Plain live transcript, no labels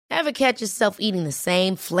Ever catch yourself eating the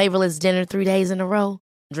same flavorless dinner 3 days in a row?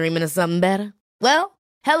 Dreaming of something better? Well,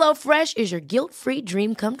 HelloFresh is your guilt-free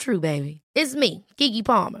dream come true, baby. It's me, Keke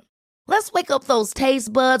Palmer. Let's wake up those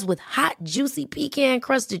taste buds with hot, juicy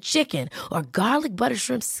pecan-crusted chicken or garlic butter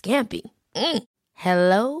shrimp scampi.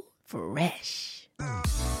 Hello Fresh.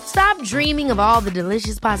 Stop dreaming of all the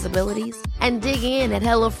delicious possibilities and dig in at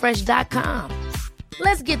HelloFresh.com.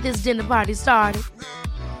 Let's get this dinner party started.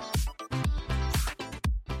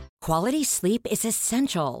 Quality sleep is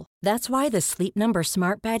essential. That's why the Sleep Number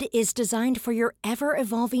Smart Bed is designed for your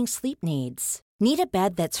ever-evolving sleep needs. Need a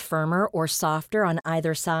bed that's firmer or softer on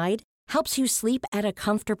either side? Helps you sleep at a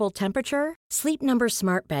comfortable temperature? Sleep Number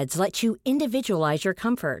Smart Beds let you individualize your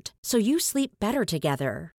comfort, so you sleep better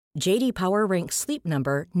together. J.D. Power ranks Sleep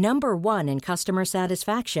Number #1 in customer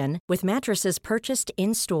satisfaction with mattresses purchased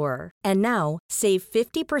in-store. And now, save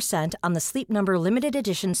 50% on the Sleep Number Limited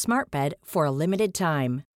Edition Smart Bed for a limited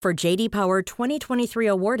time. For J.D. Power 2023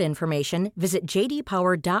 award information, visit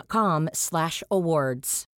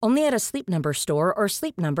jdpower.com/awards. Only at a Sleep Number store or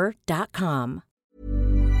sleepnumber.com.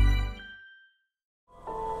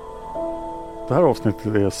 Det här avsnittet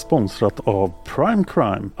är sponsrat av Prime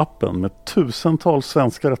Crime, appen med tusentals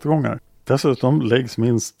svenska rättegångar. Dessutom läggs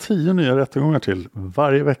minst 10 nya rättegångar till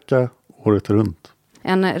varje vecka, året runt.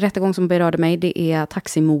 En rättegång som berörde mig, det är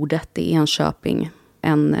taximordet i Enköping.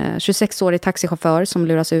 En 26-årig taxichaufför som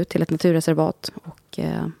luras ut till ett naturreservat och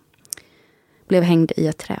blev hängd i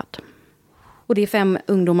ett träd. Och det är 5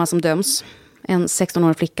 ungdomar som döms. En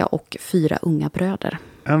 16-årig flicka och 4 unga bröder.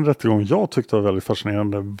 En rättegång jag tyckte var väldigt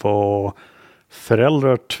fascinerande var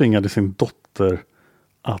föräldrar tvingade sin dotter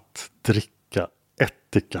att dricka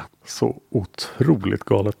ättika. Så otroligt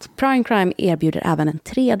galet. Prime Crime erbjuder även en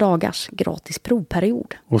 3 dagars gratis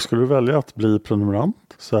provperiod. Och skulle du välja att bli prenumerant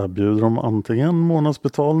så erbjuder de antingen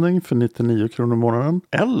månadsbetalning för 99 kronor i månaden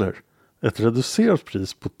eller ett reducerat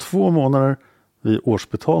pris på 2 månader vid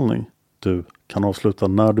årsbetalning. Du kan avsluta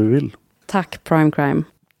när du vill. Tack Prime Crime.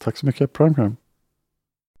 Tack så mycket Prime Crime.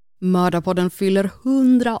 Mördarpodden fyller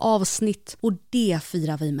 100 avsnitt och det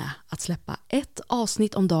firar vi med att släppa ett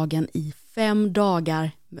avsnitt om dagen i 5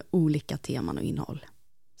 dagar med olika teman och innehåll.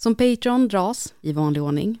 Som Patreon dras i vanlig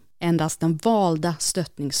ordning endast den valda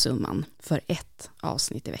stöttningssumman för ett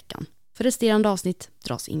avsnitt i veckan. För resterande avsnitt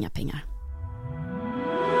dras inga pengar.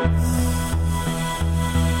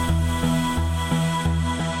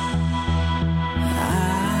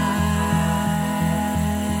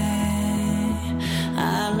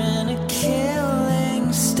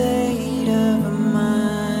 State of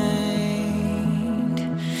mind,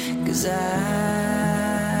 'cause I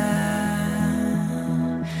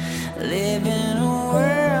live in a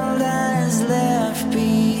world that is left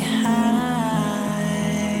behind,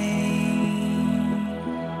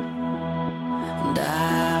 and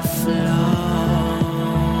I flow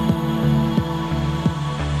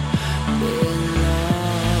below the.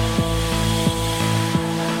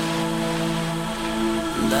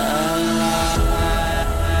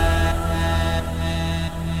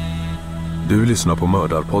 Du lyssnar på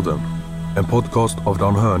Mördarpodden, en podcast av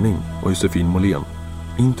Dan Hörning och Josefin Måhlén.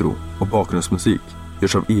 Intro och bakgrundsmusik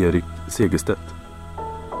görs av Erik Segerstedt.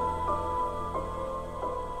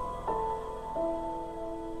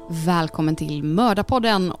 Välkommen till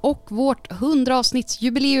Mördarpodden och vårt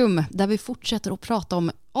 100-avsnittsjubileum där vi fortsätter att prata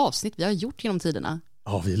om avsnitt vi har gjort genom tiderna.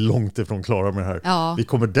 Ja, vi är långt ifrån klara med det här. Ja. Vi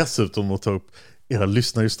kommer dessutom att ta upp era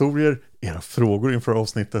lyssnarhistorier, era frågor inför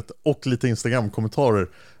avsnittet och lite Instagram-kommentarer.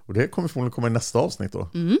 Och det kommer förmodligen komma i nästa avsnitt då.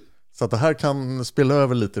 Så att det här kan spela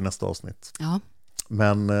över lite i nästa avsnitt. Ja.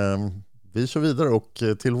 Men vi kör vidare och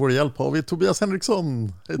till vår hjälp har vi Tobias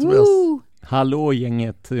Henriksson. Hej Tobias! Hallå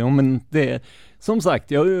gänget! Ja, men det, som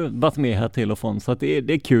sagt, jag har ju varit med här till och från så att det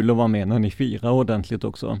är kul att vara med när ni firar ordentligt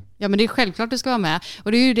också. Ja, men det är självklart du ska vara med.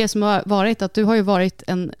 Och det är ju det som har varit att du har ju varit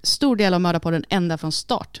en stor del av Mördarpodden ända från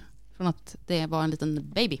start. Från att det var en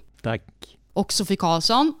liten baby. Tack. Och Sofie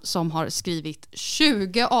Karlsson som har skrivit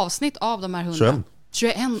 20 avsnitt av de här 100.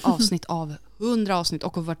 21 avsnitt av 100 avsnitt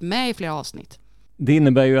och har varit med i flera avsnitt. Det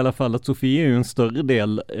innebär ju i alla fall att Sofie är ju en större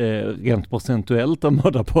del rent procentuellt av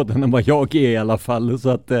Mördarpodden än vad jag är i alla fall. Så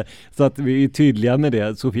att vi är tydliga med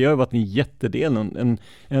det. Sofie har varit en jättedel,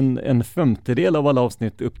 en femtedel av alla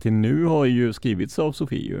avsnitt upp till nu har ju skrivits av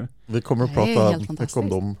Sofie ju. Vi kommer att prata mycket om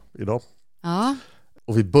dem idag. Ja.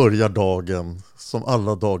 Och vi börjar dagen, som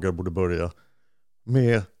alla dagar borde börja,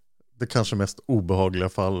 med det kanske mest obehagliga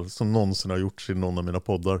fall som någonsin har gjorts i någon av mina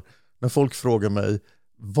poddar. När folk frågar mig,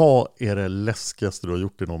 vad är det läskigaste du har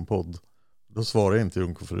gjort i någon podd? Då svarar jag inte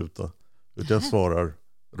Junko Föruta, utan jag svarar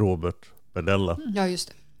Robert Berdella. Ja, just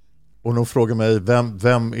det. Och de frågar mig,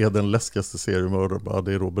 vem är den läskigaste seriemördaren? Ja,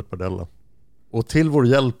 det är Robert Berdella. Och till vår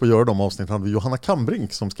hjälp att göra de avsnitten hade vi Johanna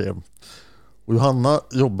Kambrink som skrev. Och Johanna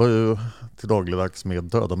jobbar ju till dagligdags med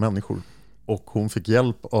döda människor. Och hon fick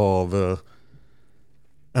hjälp av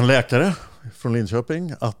en läkare från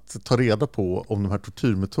Linköping att ta reda på om de här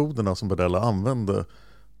tortyrmetoderna som Berdella använde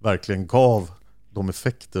verkligen gav de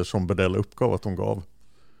effekter som Berdella uppgav att de gav.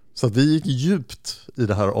 Så att vi gick djupt i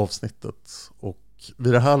det här avsnittet. Och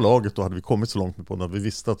vid det här laget då hade vi kommit så långt med på att vi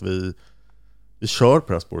visste att vi kör på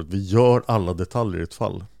det här spåret. Vi gör alla detaljer i ett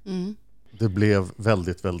fall. Mm. Det blev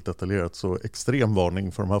väldigt, väldigt detaljerat. Så extrem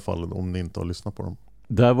varning för de här fallen om ni inte har lyssnat på dem.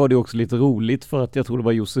 Där var det också lite roligt för att jag tror det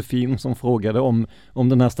var Josefin som frågade om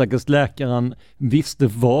den här stackars läkaren visste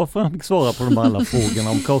varför han fick svara på de här alla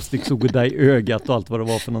frågorna om kaustiksoda i ögat och allt vad det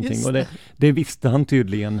var för någonting. Och det visste han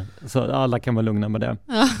tydligen. Så alla kan vara lugna med det.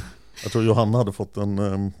 Ja. Jag tror Johanna hade fått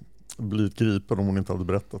blivit gripen om hon inte hade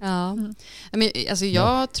berättat. Ja. Men, alltså,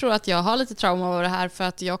 jag tror att jag har lite trauma av det här för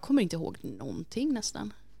att jag kommer inte ihåg någonting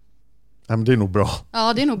nästan. Nej, men det är nog bra.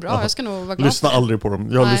 Ja, det är nog bra. Ja. Jag ska nog vara glad. Lyssna aldrig på dem.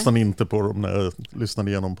 Jag lyssnade inte på dem när jag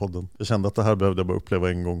lyssnade igenom podden. Jag kände att det här behövde jag bara uppleva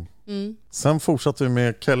en gång. Mm. Sen fortsatte vi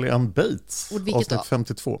med Kelly Ann Bates. Avsnitt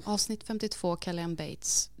 52. Avsnitt 52, Kelly Ann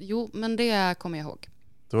Bates. Jo, men det kommer jag ihåg.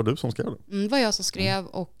 Det var du som skrev det. Det var jag som skrev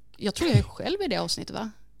och jag tror jag är själv i det avsnittet, va?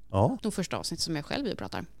 Ja. De första avsnittet som jag själv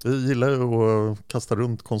pratar. Vi gillar ju att kasta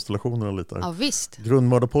runt konstellationerna lite. Ja, visst.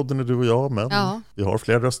 Grundmördarpodden är du och jag, men vi har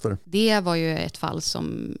fler röster. Det var ju ett fall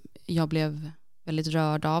som jag blev väldigt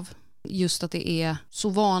rörd av. Just att det är så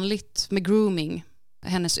vanligt med grooming,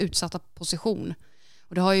 hennes utsatta position.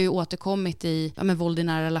 Och det har ju återkommit i våld i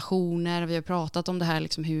nära relationer. Vi har pratat om det här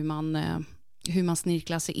liksom, hur man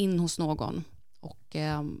snirklar sig in hos någon och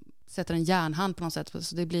sätter en järnhand på något sätt.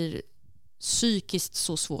 Så det blir psykiskt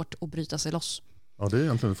så svårt att bryta sig loss. Ja, det är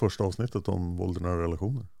egentligen det första avsnittet om våld i nära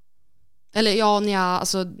relationer. Eller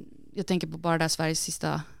alltså, jag tänker på bara där Sveriges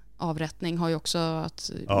sista avrättning har ju också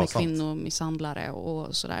med kvinnomisshandlare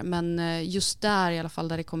och sådär. Men just där i alla fall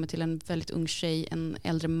där det kommer till en väldigt ung tjej, en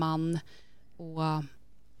äldre man och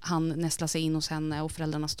han nästlar sig in hos henne och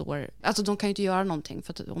föräldrarna står... Alltså de kan ju inte göra någonting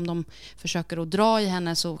för att om de försöker att dra i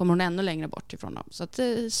henne så kommer hon ännu längre bort ifrån dem. Så att det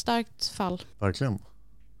är ett starkt fall. Verkligen.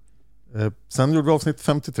 Sen gjorde vi avsnitt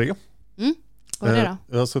 53. Vad är det då?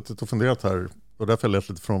 Jag har suttit och funderat här och därför är jag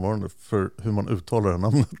lite frånvarande för hur man uttalar det här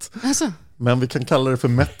namnet. Alltså. Men vi kan kalla det för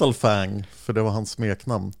Metal Fang för det var hans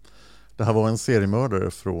smeknamn. Det här var en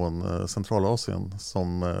seriemördare från Centralasien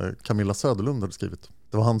som Camilla Söderlund hade skrivit.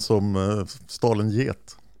 Det var han som stal en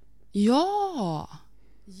get. Ja,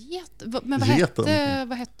 get. Men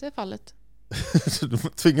vad hette fallet?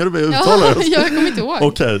 Tvingar du mig att uttala det? Jag kommer inte ihåg.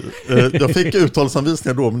 Okej, jag fick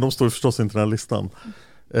uttalsanvisningar då men de står förstås inte i den här listan.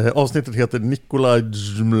 Avsnittet heter Nikolaj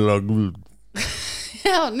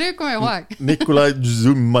Ja, nu kommer jag ihåg. Nikolaj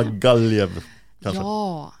Zhumagaljev kanske.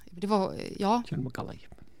 Ja, det var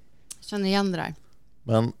känner igen det där.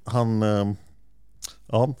 Men han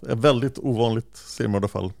är väldigt ovanligt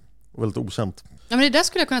seriemördarfall och väldigt okänt. Ja, men det där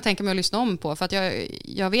skulle jag kunna tänka mig att lyssna om på för att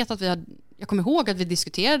jag vet att jag kommer ihåg att vi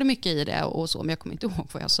diskuterade mycket i det och så, men jag kommer inte ihåg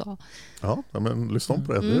vad jag sa. Ja, men lyssna om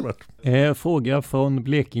på det, det är värt. Fråga från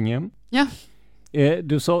Blekinge. Ja.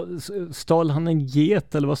 Du sa, stal han en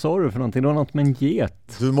get eller vad sa du för någonting? Det var något med en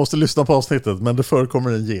get. Du måste lyssna på avsnittet, men det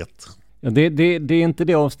förekommer en get. Ja, det är inte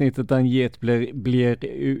det avsnittet där en get blir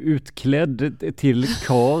utklädd till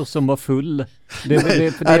kar som var full. Det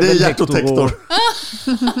är Gert och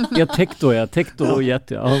Tektor. Tektor och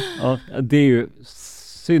Gert. Ja, det är ju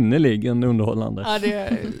synnerligen underhållande. Ja, det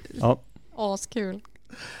är askul.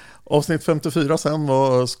 Avsnitt 54 sen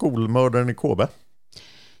var skolmördaren i Kobe.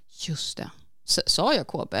 Just det. Sa jag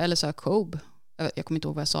Kobe eller sa jag Kobe? Jag kommer inte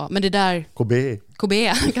ihåg vad jag sa. Men det där...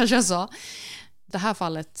 Kobe kanske jag sa. Det här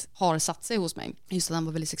fallet har satt sig hos mig. Just att han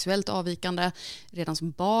var väldigt sexuellt avvikande. Redan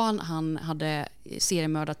som barn. Han hade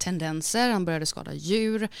seriemördartendenser. Han började skada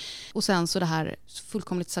djur. Och sen så det här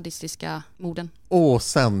fullkomligt sadistiska morden. Och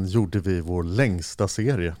sen gjorde vi vår längsta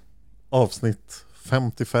serie. Avsnitt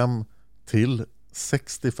 55 till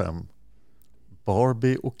 65.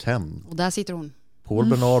 Barbie och Ken. Och där sitter hon. Paul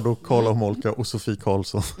Bernardo, Karla Homolka och Sofie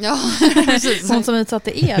Karlsson. Ja, precis. Hon som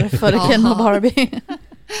utsatte er för Ken och Barbie.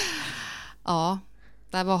 Ja,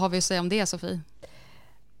 vad har vi att säga om det, Sofie?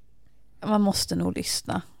 Man måste nog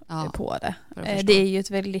lyssna på det. Det är ju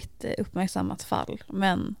ett väldigt uppmärksammat fall.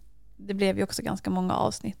 Men det blev ju också ganska många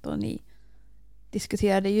avsnitt och ni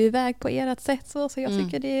diskuterade ju iväg på ert sätt. Så jag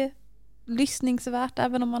tycker det är lyssningsvärt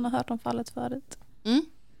även om man har hört om fallet förut.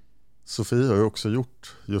 Sofie har ju också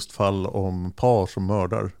gjort just fall om par som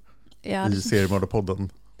mördar i seriemördarpodden.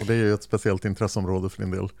 Och det är ju ett speciellt intresseområde för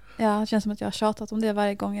din del. Ja, det känns som att jag har tjatat om det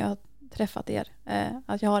varje gång jag har träffat er.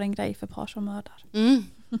 Att jag har en grej för par som mördar.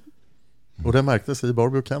 Och det märktes i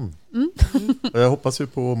Barbie och Ken. Och jag hoppas ju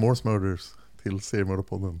på Morse Murders till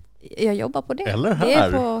Seriemördarpodden. Jag jobbar på det. Eller här. Det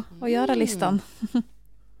är på att göra listan.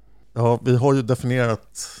 Ja, vi har ju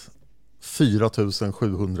definierat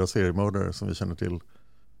 4700 seriemördare som vi känner till.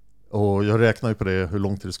 Och jag räknar ju på det hur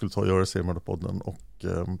lång tid det skulle ta att göra Seriemördarpodden. Och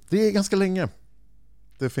det är ganska länge.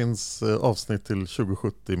 Det finns avsnitt till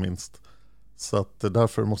 2070 minst. Så att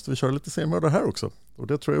därför måste vi köra lite seriemördare här också. Och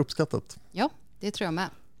det tror jag är uppskattat. Ja, det tror jag med.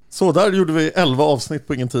 Så där gjorde vi 11 avsnitt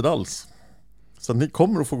på ingen tid alls. Så ni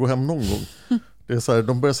kommer att få gå hem någon gång. Det är så här,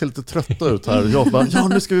 de börjar se lite trötta ut här. Jag bara, ja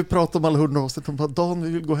nu ska vi prata om alla 100 avsnitt. De bara, Dan vi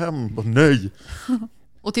vill gå hem. Bara, nej.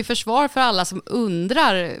 Och till försvar för alla som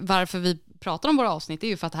undrar varför vi pratar om våra avsnitt, det är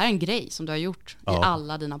ju för att det här är en grej som du har gjort i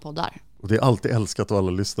alla dina poddar. Och det är alltid älskat av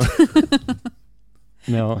alla lyssnare.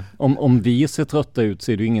 Ja, om vi ser trötta ut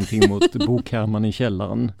så är det ingenting mot bokhärman i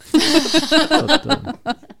källaren.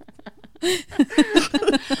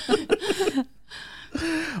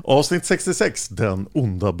 Avsnitt 66, den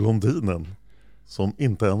onda blondinen som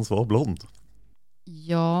inte ens var blond.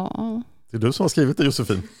 Ja. Det är du som har skrivit det,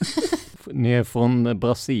 Josefin. Ni är från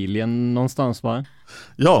Brasilien någonstans, va?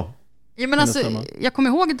 Ja. Ja, men alltså, jag kommer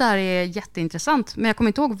ihåg att det här är jätteintressant, men jag kommer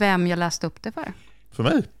inte ihåg vem jag läste upp det för. För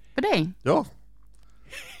mig? För dig? Ja.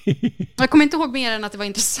 Jag kommer inte ihåg mer än att det var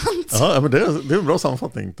intressant. Ja, men det är en bra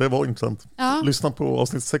sammanfattning. Det var intressant. Ja. Lyssna på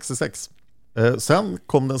avsnitt 66. Sen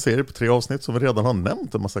kom det en serie på 3 avsnitt som vi redan har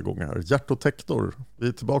nämnt en massa gånger här. Hjärtotektor. Vi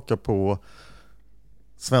är tillbaka på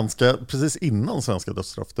svenska, precis innan svenska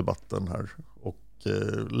dödsstraffdebatten här. Och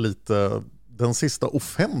lite den sista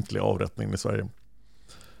offentliga avrättningen i Sverige.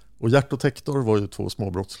 Och Hjärtotektor var ju 2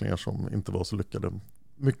 småbrottslingar som inte var så lyckade.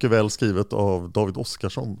 Mycket väl skrivet av David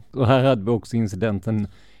Oskarsson. Och här hade vi också incidenten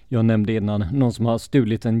jag nämnde innan. Någon som har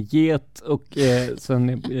stulit en get och sen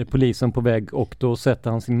är polisen på väg och då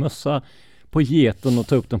sätter han sin mössa på geten och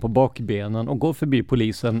tar upp den på bakbenen och går förbi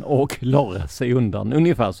polisen och klarar sig undan.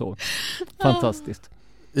 Ungefär så. Fantastiskt.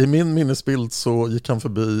 I min minnesbild så gick han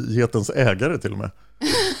förbi getens ägare till och med.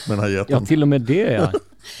 Med den här geten. Ja, till och med det. Ja.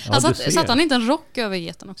 Ja, satt han inte en rock över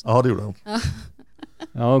geten också? Ja, det gjorde han. Ja.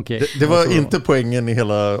 Ja, okay. Det var inte poängen i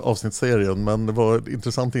hela avsnittsserien, men det var ett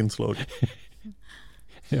intressant inslag.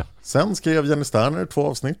 Ja. Sen skrev Jenny Sterner 2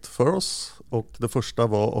 avsnitt för oss och det första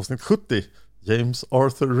var avsnitt 70, James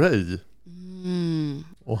Arthur Ray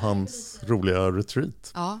och hans roliga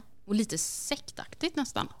retreat. Ja, och lite sektaktigt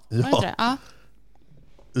nästan. Ja.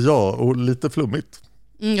 Ja, och lite flummigt.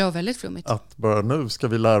 Ja, väldigt flummigt. Att bara nu ska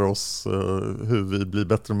vi lära oss hur vi blir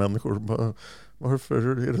bättre människor. Varför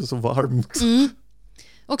är det så varmt?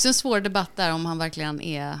 Också en svår debatt där om han verkligen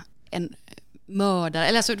är en mördare.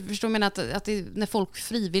 Eller alltså, förstår du, att det, när folk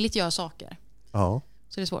frivilligt gör saker. Ja.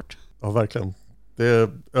 Så är det svårt. Ja, verkligen. Det är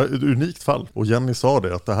ett unikt fall. Och Jenny sa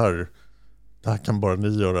det att det här kan bara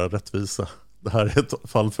ni göra rättvisa. Det här är ett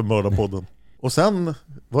fall för Mördarpodden. Och sen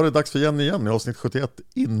var det dags för Jenny igen i avsnitt 71.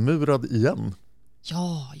 Inmurad igen.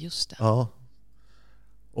 Ja, just det. Ja.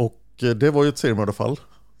 Och det var ju ett seriemördarfall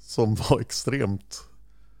som var extremt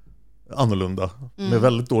annorlunda. Med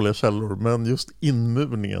väldigt dåliga källor. Men just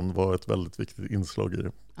inmurningen var ett väldigt viktigt inslag i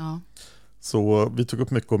det. Ja. Så vi tog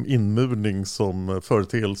upp mycket om inmurning som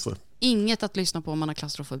företeelse. Inget att lyssna på om man har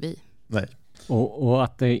klaustrofobi. Nej. Och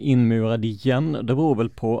att det är inmurad igen, det beror väl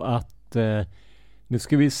på att nu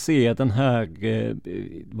ska vi se den här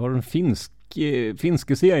var den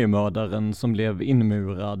finske seriemördaren som blev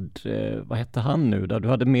inmurad. Vad hette han nu där? Du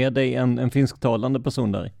hade med dig en finsktalande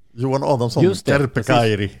person där. Johan Adamsson,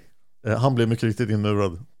 Kerpekairi. Han blev mycket riktigt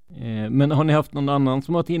inmurad. Men har ni haft någon annan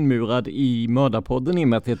som varit inmurad i Mördarpodden i och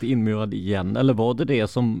med att det heter inmurad igen? Eller var det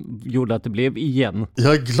som gjorde att det blev igen?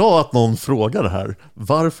 Jag är glad att någon frågar det här.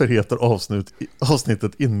 Varför heter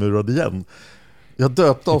avsnittet inmurad igen? Jag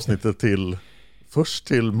döpte avsnittet först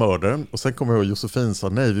till mördaren och sen kommer jag ihåg Josefin sa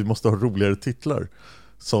nej, vi måste ha roligare titlar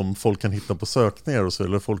som folk kan hitta på sökningar och så,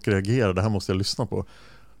 eller folk reagerar, det här måste jag lyssna på.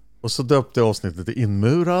 Och så döpte jag avsnittet till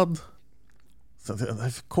inmurad. Så det är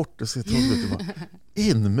för kort, det ser tråkigt ut.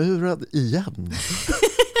 Inmurad igen.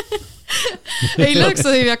 Jag gillar också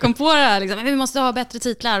hur jag kom på det här. Liksom. Vi måste ha bättre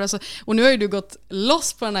titlar. Och nu har ju du gått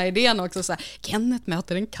loss på den här idén också. Så här, Kenneth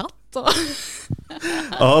möter en katt.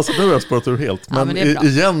 Ja, så nu har jag spårat ur helt. Men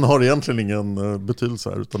igen har det egentligen ingen betydelse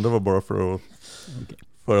här. Utan det var bara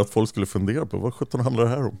för att folk skulle fundera på vad 17 handlar det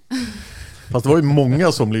här om. Fast det var ju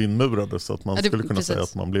många som blev inmurade. Så att man skulle kunna säga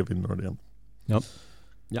att man blev inmurad igen. Ja.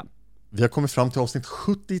 Vi har kommit fram till avsnitt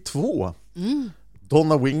 72.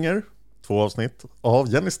 Donna Winger, 2 avsnitt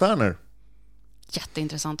av Jenny Sterner.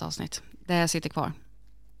 Jätteintressant avsnitt. Det sitter kvar.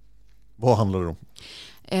 Vad handlar det om?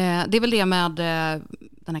 Det är väl det med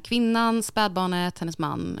den här kvinnan, spädbarnet, hennes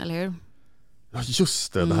man, eller hur? Ja,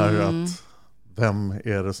 just det. Det här är att vem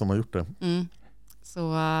är det som har gjort det?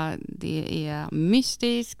 Så det är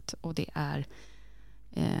mystiskt och det är...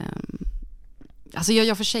 alltså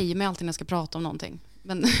jag försäger mig alltid när jag ska prata om någonting.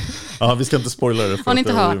 Men ja, vi ska inte spoila det. Har ni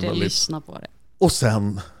inte hört det, lyssna på det. Och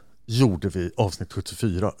sen gjorde vi avsnitt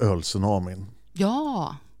 74, öltsunamin.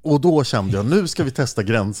 Ja. Och då kände jag, nu ska vi testa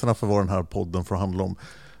gränserna för vad den här podden får handla om.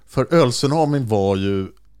 För öltsunamin var ju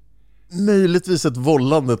möjligtvis ett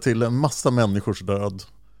vållande till en massa människors död.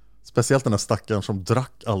 Speciellt den här stackaren som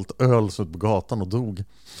drack allt öl så ut på gatan och dog.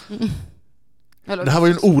 Det här var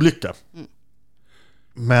ju en olycka.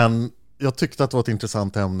 Men jag tyckte att det var ett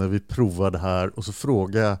intressant ämne. Vi provade det här och så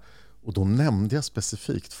frågade jag, och då nämnde jag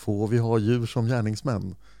specifikt, får vi ha djur som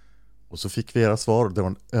gärningsmän? Och så fick vi era svar. Det var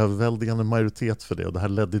en överväldigande majoritet för det. Och det här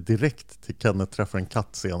ledde direkt till Kenneth träffar en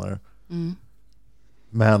katt senare.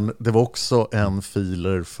 Men det var också en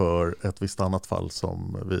filer för ett visst annat fall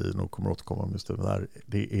som vi nog kommer att återkomma med just det där.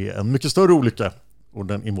 Det är en mycket större olycka och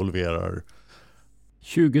den involverar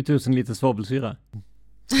 20 000 liter svavelsyra.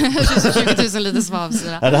 20 000 liter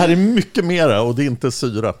svavelsyra. Det här är mycket mera och det är inte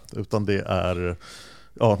syra utan det är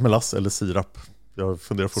melass eller sirap. Jag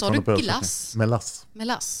funderar fortfarande på glass? Melass.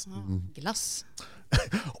 Glass.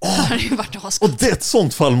 Och det är ett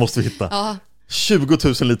sånt fall måste vi hitta. Ja. 20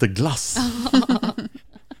 000 liter glass.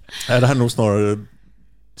 Det här är nog snarare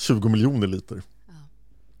 20 miljoner liter.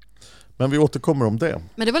 Men vi återkommer om det.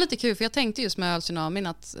 Men det var lite kul för jag tänkte just med öltsunamin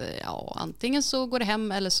att antingen så går det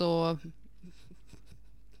hem eller så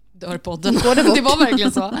dör podden. Det var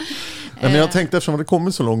verkligen så. Men jag tänkte eftersom det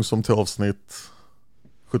kommit så långt som till avsnitt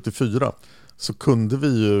 74 så kunde vi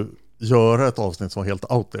ju göra ett avsnitt som var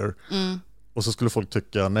helt out there. Och så skulle folk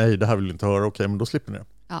tycka, nej det här vill vi inte höra, okej men då slipper ni det.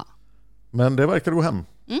 Ja. Men det verkar gå hem.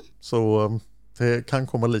 Så det kan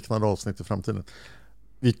komma liknande avsnitt i framtiden.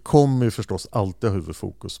 Vi kommer ju förstås alltid ha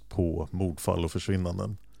huvudfokus på mordfall och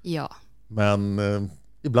försvinnanden. Ja. Men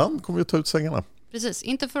ibland kommer vi att ta ut svängarna. Precis,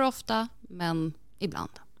 inte för ofta, men ibland.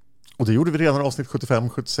 Och det gjorde vi redan i avsnitt 75,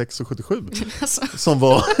 76 och 77. Som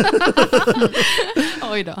var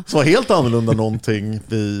Oj då. Som var helt annorlunda någonting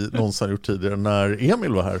vi någonsin gjort tidigare när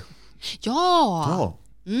Emil var här. Ja.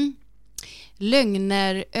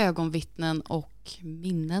 Lögner, ögonvittnen och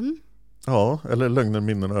minnen. Ja, eller lögner,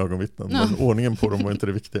 minnen och ögonvittnen. Men ordningen på dem var inte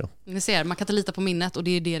det viktiga. Ni ser, man kan inte lita på minnet och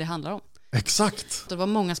det är det handlar om. Exakt. Det var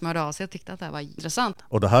många som hörde av sig och tyckte att det här var intressant.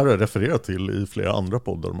 Och det här är refererat till i flera andra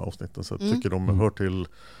poddar de här avsnitten. Så jag tycker de hör till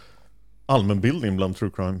allmänbildning bland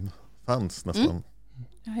true crime-fans nästan.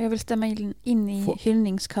 Jag vill stämma in i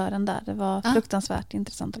hyllningskören där. Det var fruktansvärt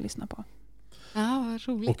intressant att lyssna på. Ja, vad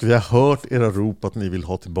roligt. Och vi har hört era rop att ni vill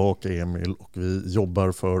ha tillbaka Emil och vi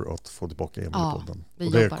jobbar för att få tillbaka Emil i podden.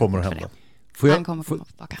 Och det kommer att hända.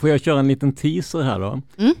 Får jag köra en liten teaser här då?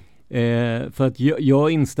 För att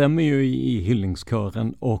jag instämmer ju i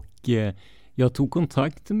hyllningskören och jag tog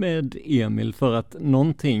kontakt med Emil för att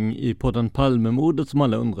någonting i podden Palmemordet som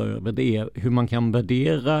alla undrar över, det är hur man kan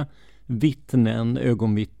värdera vittnen,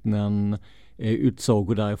 ögonvittnen,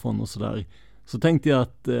 utsagor därifrån och sådär. Så tänkte jag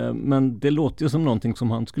att men det låter ju som någonting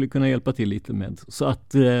som han skulle kunna hjälpa till lite med. Så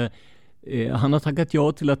att han har tackat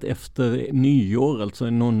ja till att efter nyår, alltså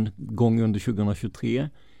någon gång under 2023,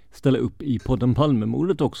 ställa upp i podden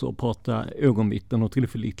Palmemordet också och prata ögonvittnen och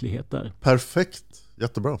tillförlitlighet där. Perfekt,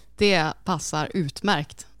 jättebra. Det passar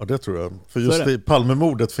utmärkt. Ja, det tror jag. För just i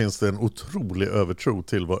Palmemordet finns det en otrolig övertro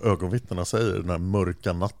till vad ögonvittnena säger den här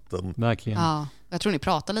mörka natten. Verkligen. Ja, jag tror ni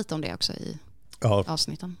pratar lite om det också i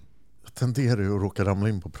avsnitten. Jag tenderar ju att råka ramla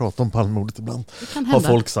in på att prata om Palmemordet ibland. Det kan hända.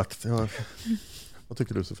 Har folk sagt. Vad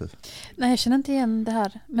tycker du, Sofie? Nej, jag känner inte igen det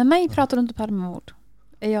här. Med mig pratar du inte Palmemord.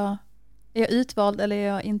 Är jag utvald eller är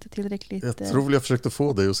jag inte tillräckligt... Jag tror jag försökte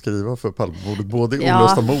få dig att skriva för Palmemordet. Både i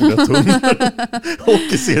Olösta mordet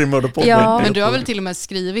och i seriemördarpodden. Ja, men du har väl till och med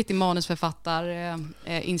skrivit i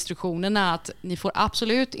manusförfattarinstruktionerna att ni får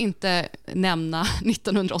absolut inte nämna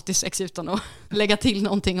 1986 utan att lägga till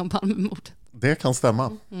någonting om Palmemordet. Det kan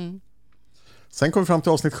stämma. Sen kom vi fram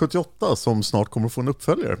till avsnitt 78 som snart kommer att få en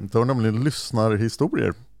uppföljare. Det var nämligen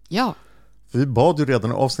lyssnarhistorier. Ja. För vi bad ju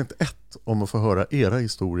redan i avsnitt 1 om att få höra era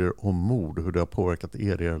historier om mord, hur det har påverkat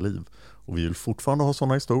er i era liv. Och vi vill fortfarande ha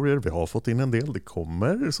sådana historier. Vi har fått in en del. Det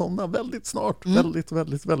kommer sådana väldigt snart. Väldigt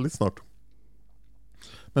snart.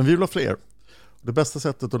 Men vi vill ha fler. Det bästa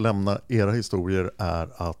sättet att lämna era historier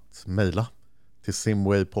är att mejla till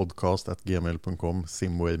simwaypodcast@gmail.com.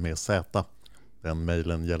 Simway med Z. Den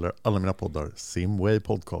mejlen gäller alla mina poddar.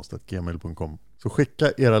 simwaypodcast@gmail.com. Så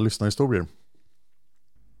skicka era lyssnarhistorier.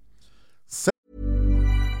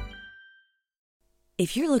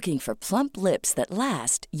 If you're looking for plump lips that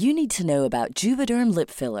last, you need to know about Juvederm lip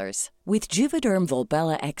fillers. With Juvederm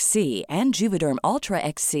Volbella XC and Juvederm Ultra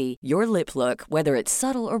XC, your lip look, whether it's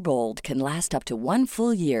subtle or bold, can last up to 1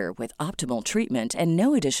 full year with optimal treatment and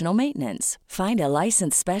no additional maintenance. Find a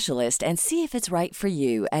licensed specialist and see if it's right for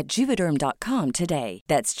you at Juvederm.com today.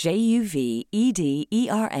 That's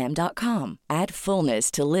JUVEDERM.com. Add fullness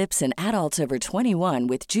to lips in adults over 21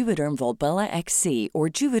 with Juvederm Volbella XC or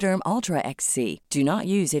Juvederm Ultra XC. Do not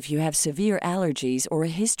use if you have severe allergies or a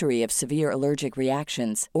history of severe allergic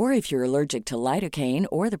reactions, or if you're allergic to lidocaine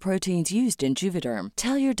or the proteins used in Juvederm.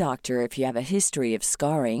 Tell your doctor if you have a history of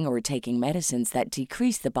scarring or taking medicines that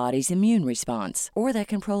decrease the body's immune response or that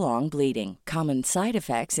can prolong bleeding. Common side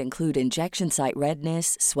effects include injection site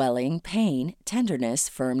redness, swelling, pain, tenderness,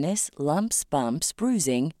 firmness, lumps, bumps,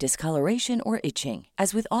 bruising, discoloration, or itching.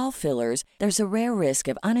 As with all fillers, there's a rare risk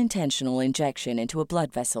of unintentional injection into a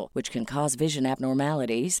blood vessel, which can cause vision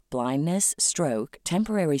abnormalities, blindness, stroke,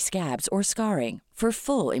 temporary scabs, or scarring. For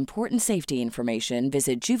full, important safety information,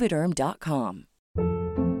 visit Juvederm.com.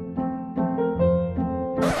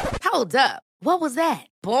 Hold up. What was that?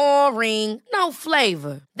 Boring. No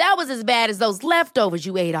flavor. That was as bad as those leftovers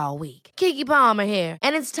you ate all week. Keke Palmer here,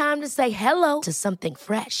 and it's time to say hello to something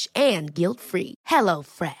fresh and guilt-free. Hello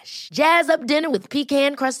Fresh. Jazz up dinner with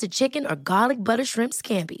pecan-crusted chicken or garlic butter shrimp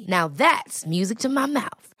scampi. Now that's music to my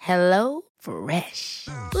mouth. Hello Fresh.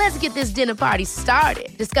 Let's get this dinner party started.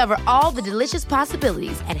 Discover all the delicious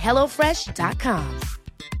possibilities at HelloFresh.com.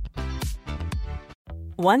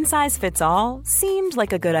 One size fits all seemed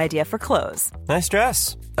like a good idea for clothes. Nice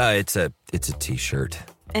dress. It's a t-shirt.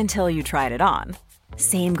 Until you tried it on.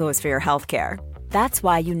 Same goes for your healthcare. That's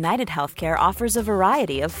why United Healthcare offers a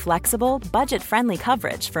variety of flexible, budget-friendly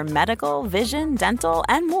coverage for medical, vision, dental,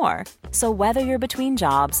 and more. So whether you're between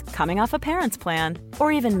jobs, coming off a parent's plan,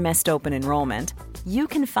 or even missed open enrollment, you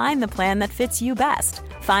can find the plan that fits you best.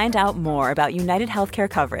 Find out more about United Healthcare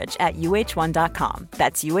coverage at uh1.com.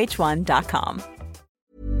 That's uh1.com.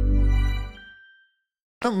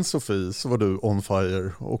 Men Sofie, så var du on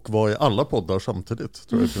fire och var i alla poddar samtidigt,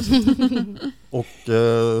 tror jag. Och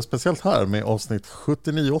speciellt här med avsnitt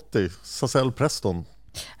 79-80, Sazelle Preston.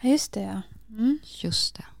 Just det.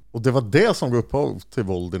 Just det. Och det var det som gav upphov till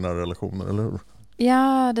våld i nära relationer, eller hur?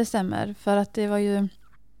 Ja, det stämmer. För att det var ju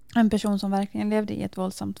en person som verkligen levde i ett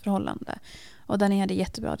våldsamt förhållande. Och där ni hade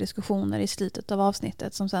jättebra diskussioner i slutet av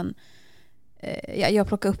avsnittet som sen jag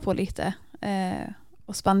plockade upp på lite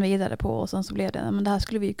och spann vidare på. Och sen så blev det, men det här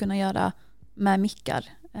skulle vi kunna göra med mickar.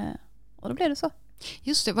 Och då blev det så.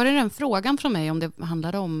 Just det, var det den frågan från mig om det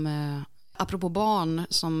handlade om, apropå barn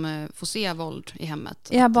som får se våld i hemmet?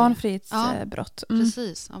 Ja, barnfridsbrott.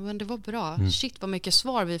 Precis, ja, men det var bra. Shit, vad mycket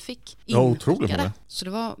svar vi fick. Ja, otroligt många. Så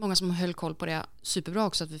det var många som höll koll på det. Superbra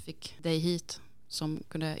också att vi fick dig hit som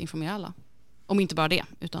kunde informera alla. Om inte bara det,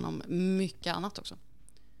 utan om mycket annat också.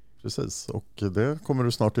 Precis, och det kommer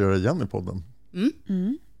du snart att göra igen i podden.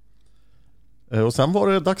 Och sen var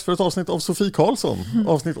det dags för ett avsnitt av Sofie Karlsson.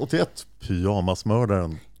 Avsnitt 81,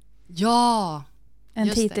 Pyjamasmördaren. Ja, en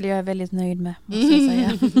titel jag är väldigt nöjd med, måste jag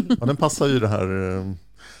säga. Ja, den passar ju det här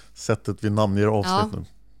sättet vi namnger avsnitt nu.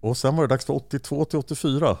 Och sen var det dags för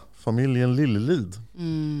 82-84, familjen Lillelid.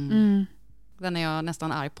 Den är jag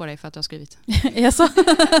nästan arg på dig för att du har skrivit. Jaså?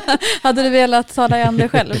 Hade du velat ta dig an det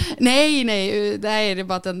själv? Nej, det är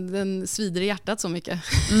bara att den svider i hjärtat så mycket.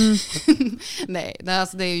 Nej, det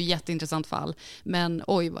är ju ett jätteintressant fall. Men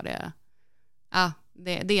oj vad det är.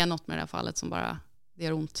 Det är något med det här fallet som bara, det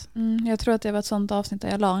gör ont. Jag tror att det var ett sånt avsnitt där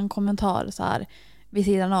jag la en kommentar så här vid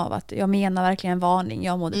sidan av att jag menar verkligen varning.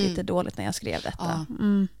 Jag mådde lite dåligt när jag skrev detta.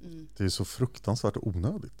 Det är så fruktansvärt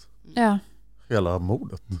onödigt. Ja. Hela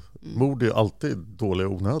mordet. Mord är alltid dåliga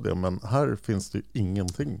och onödiga, men här finns det ju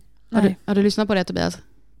ingenting. Har du lyssnat på det, Tobias?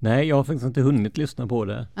 Nej, jag har faktiskt inte hunnit lyssna på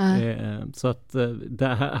det. Så att det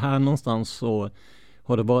här någonstans så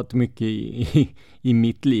har det varit mycket i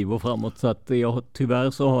mitt liv och framåt. Så att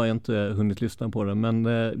tyvärr så har jag inte hunnit lyssna på det. Men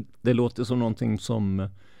det låter som någonting som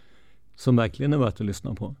verkligen är värt att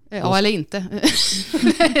lyssna på. Ja, eller inte.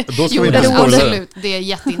 Då ska vi inte absolut. Det är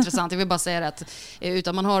jätteintressant. Jag vill bara säga det att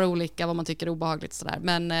utan man har olika vad man tycker är obehagligt sådär.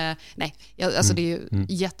 Men nej, alltså det är ju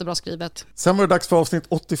jättebra skrivet. Sen var det dags för avsnitt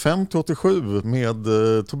 85-87 med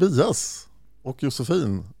Tobias och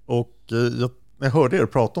Josefin. Och jag hörde er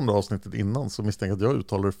prata om det avsnittet innan, så misstänker att jag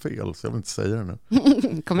uttalar det fel, så jag vill inte säga det nu.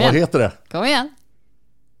 Kom igen. Vad heter det? Kom igen.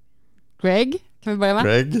 Greg, kan vi börja med?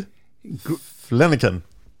 Greg Flanagan.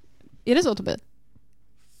 Är det så, Tobias?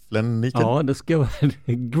 Flanagan? Ja, det ska vara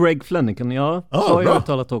Greg Flanagan, ja. Så har jag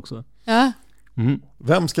uttalat också. Ja.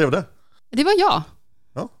 Vem skrev det? Det var jag.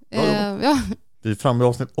 Ja, Vi är framme i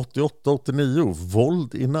avsnitt 88-89,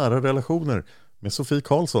 våld i nära relationer med Sofie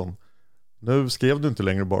Karlsson. Nu skrev du inte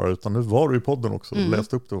längre bara, utan nu var du i podden också och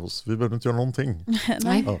läste upp det oss. Vi behövde inte göra någonting.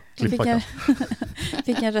 Nej, ja,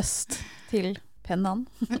 fick en röst till pennan.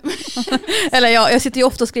 Eller jag sitter ju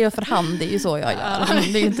ofta och skriver för hand, det är ju så jag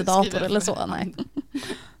gör. Det är ju inte dator eller så, nej.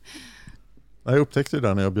 Jag upptäckte ju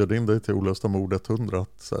där när jag bjöd in dig till Olösta mord 100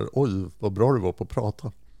 att så här, oj, vad bra du var på att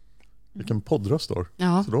prata. Vilken poddröst då.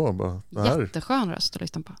 Ja. Så då var bara, det här. Jätteskön röst att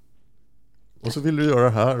lyssna på. Och så ville du göra det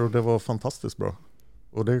här och det var fantastiskt bra.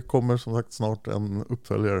 Och det kommer som sagt snart en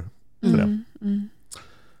uppföljare till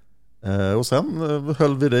det. Och sen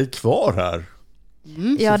höll vi dig kvar här.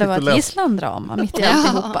 Ja, det var ett gisslandrama mitt i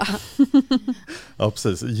alltihopa. Ja,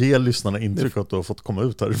 precis. Ge lyssnarna intryck att du har fått komma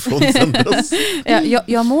ut härifrån sen dess.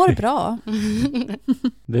 Jag mår bra.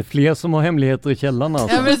 Det är fler som har hemligheter i källaren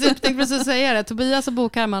alltså. Jag tänkte precis säga det. Tobias och Bo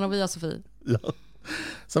Karman och vi och Sofie. Ja.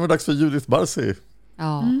 Sen var det dags för Judith Barsi.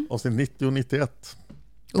 Ja. Avsnitt 90 och 91.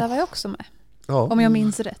 Där var jag också med. Ja. Om jag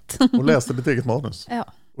minns rätt. Och läste ditt eget manus. Ja.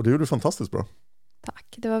 Och det gjorde du fantastiskt bra. Tack.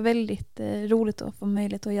 Det var väldigt roligt att få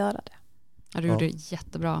möjlighet att göra det. Ja, du gjorde det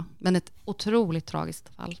jättebra. Men ett otroligt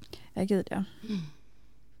tragiskt fall. Ja, gud ja.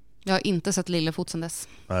 Jag har inte sett Lillefot sedan dess.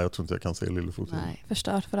 Nej, jag tror inte jag kan se Lillefot. Nej.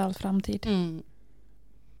 Förstört för all framtid.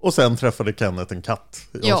 Och sen träffade Kenneth en katt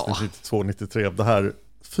i avsnitt 92-93. Det här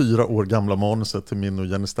 4 år gamla manuset till min och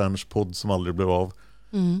Jenny Sterns podd som aldrig blev av.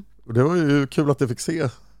 Och det var ju kul att det fick se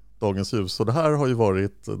dagens ljus. Och det här har ju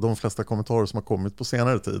varit, de flesta kommentarer som har kommit på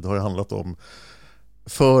senare tid har ju handlat om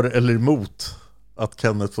för eller emot att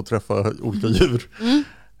Kenneth får träffa olika djur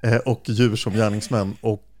och djur som gärningsmän.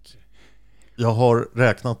 Och jag har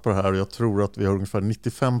räknat på det här och jag tror att vi har ungefär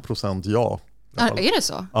 95% ja. Är det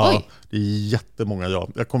så? Ja, Oj. det är jättemånga ja.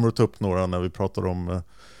 Jag kommer att ta upp några när vi pratar om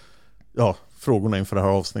frågorna inför det här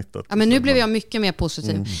avsnittet. Ja, men nu blev jag mycket mer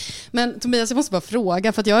positiv. Men Tobias, jag måste bara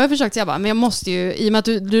fråga, för att jag har försökt säga bara, men jag måste ju, i och med att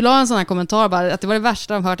du la en sån här kommentar bara, att det var det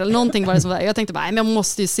värsta de hört eller någonting var det som, jag tänkte bara, men jag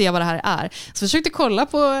måste ju se vad det här är. Så jag försökte kolla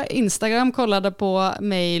på Instagram, kollade på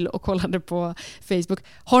mail och kollade på Facebook.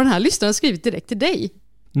 Har den här lyssnaren skrivit direkt till dig?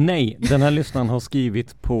 Nej, den här lyssnaren har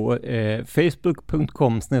skrivit på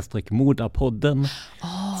facebook.com/modapodden.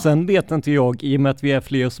 Sen vet inte jag, i och med att vi är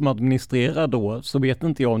fler som administrerar då, så vet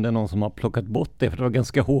inte jag om det är någon som har plockat bort det, för det var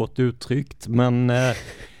ganska hårt uttryckt. Men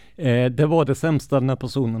det var det sämsta den här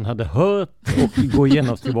personen hade hört och går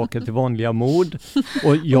genast tillbaka till vanliga mord.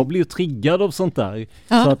 Och jag blir triggad av sånt där.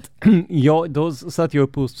 Så att då satt jag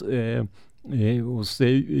upp hos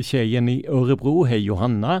tjejen i Örebro, hej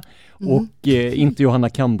Johanna, och inte Johanna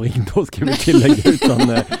Kambring då ska vi tillägga, utan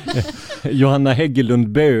Johanna Häggelund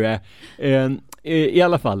Böe. I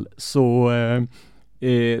alla fall så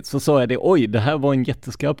sa jag det, oj, det här var en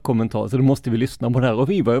jätteskarp kommentar, så då måste vi lyssna på det här, och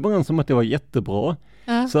vi var överens om att det var jättebra.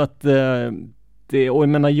 Så att och jag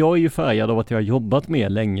menar, jag är ju färgad av att jag har jobbat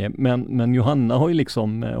med länge, men Johanna har ju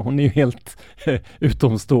liksom, hon är ju helt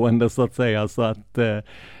utomstående så att säga, så att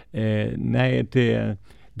nej,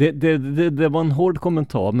 det var en hård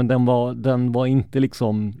kommentar, men den var inte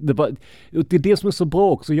liksom, det är det som är så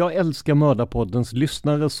bra också. Jag älskar Mördarpoddens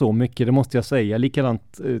lyssnare så mycket, det måste jag säga.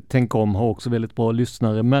 Likadant Tänk om har också väldigt bra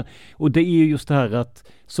lyssnare, och det är just det här att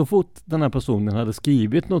så fort den här personen hade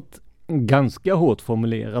skrivit något ganska hårt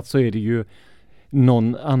formulerat, så är det ju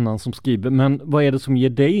någon annan som skriver. Men vad är det som ger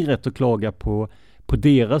dig rätt att klaga på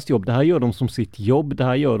deras jobb? Det här gör de som sitt jobb, det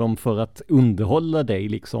här gör de för att underhålla dig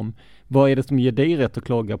liksom. Vad är det som ger dig rätt att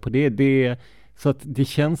klaga på det? Så att det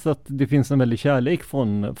känns att det finns en väldig kärlek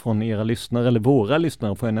från era lyssnare, eller våra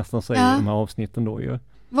lyssnare får jag nästan säga, i de här avsnitten då ju.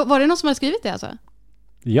 Var det någon som hade skrivit det alltså?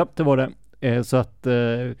 Ja, det var det. Så att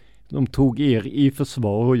de tog er i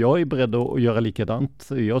försvar, och jag är beredd att göra likadant.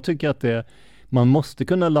 Jag tycker att man måste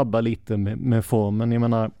kunna labba lite med formen. Jag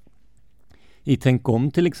menar, i Tänk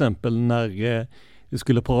om till exempel, när vi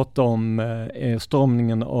skulle prata om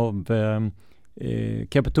stormningen av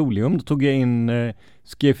Kapitolium, då tog jag in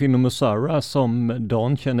Skefin och Musara som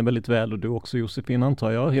Dan känner väldigt väl, och du också, Josefin,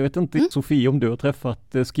 antar jag. Jag vet inte, Sofie, om du har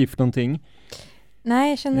träffat Skif någonting? Nej,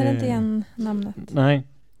 jag känner inte igen namnet. Nej.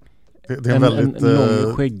 Det är en väldigt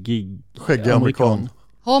lång, skäggig amerikan.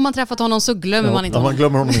 Har man träffat honom så glömmer man inte honom. Man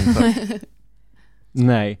glömmer honom inte.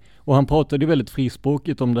 Nej, och han pratade väldigt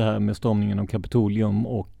frispråkigt om det här med stormningen av Kapitolium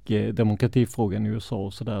och demokratifrågan i USA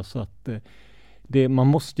och sådär, så att man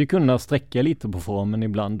måste ju kunna sträcka lite på formen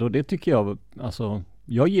ibland, och det tycker jag, alltså,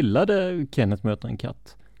 jag gillade Kenneth möter en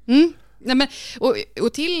katt. Nej, men,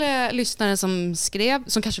 och till lyssnare som skrev,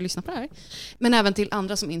 som kanske lyssnar på det här, men även till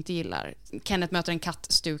andra som inte gillar Kenneth möter en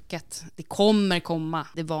katt-stuket. Det kommer komma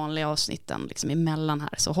det vanliga avsnitten liksom emellan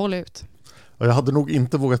här, så håll ut. Jag hade nog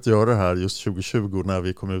inte vågat göra det här just 2020 när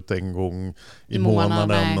vi kom ut en gång i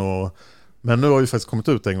månaden. Men nu har vi faktiskt kommit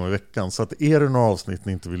ut en gång i veckan. Så att är det några avsnitt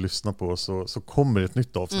ni inte vill lyssna på så kommer ett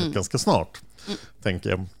nytt avsnitt ganska snart, tänker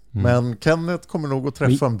jag. Men Kenneth kommer nog att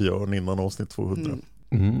träffa en björn innan avsnitt 200.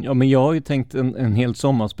 Ja, men jag har ju tänkt en hel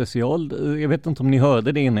sommarspecial. Jag vet inte om ni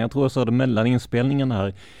hörde det innan. Jag tror jag sa det mellan inspelningen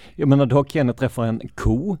här. Jag menar, då har Kenneth träffat en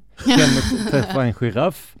ko. Kenneth träffar en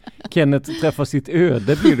giraff. Kenneth träffar sitt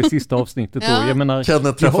öde, blir det sista avsnittet då. Jag menar,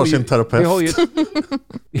 Kenneth träffar sin terapeut.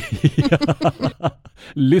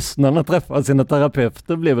 Lyssnarna träffar sina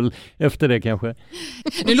terapeuter, blir väl efter det kanske.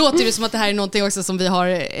 Nu låter det som att det här är någonting också som vi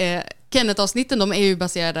har... Kenneth-avsnitten, de är ju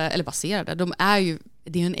baserade. Det är ju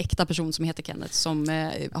en äkta person som heter Kenneth som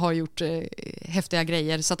har gjort häftiga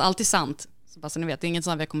grejer. Så att allt är sant. Så bara så ni vet, det är inget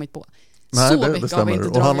som vi har kommit på. Nej, det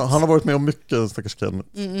stämmer. Och han har varit med om mycket, stackars Kenneth.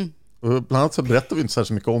 Och bland annat så berättar vi inte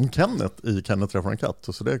särskilt mycket om Kenneth i Kenneth träffar en katt.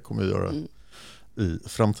 Så det kommer vi göra i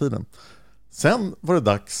framtiden. Sen var det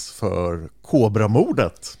dags för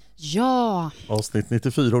Kobramordet. Ja. Avsnitt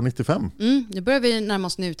 94 och 95. Nu börjar vi närma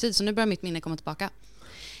oss nutid, så nu börjar mitt minne komma tillbaka.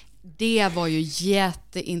 Det var ju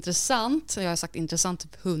jätteintressant. Jag har sagt intressant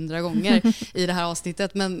typ 100 gånger i det här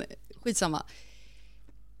avsnittet, men skitsamma.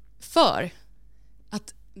 För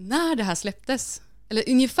att när det här släpptes, eller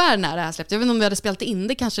ungefär när det här släpptes, jag vet inte om vi hade spelat in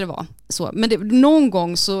det, kanske det var så, men någon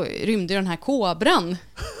gång så rymde den här kobran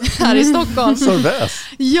här i Stockholm. Serväs.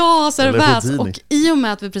 Ja, Serväs. Och i och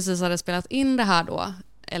med att vi precis hade spelat in det här då,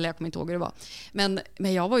 eller jag kommer inte ihåg hur det var, men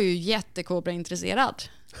jag var ju jättekobra-intresserad.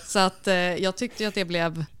 Så att jag tyckte att det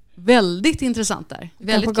blev väldigt intressant där.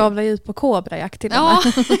 Väldigt på gavla ut på kobrajakt till och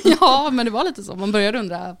med. Ja, men det var lite så. Man började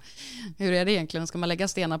undra, hur är det egentligen? Ska man lägga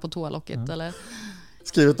stenar på toalocket eller?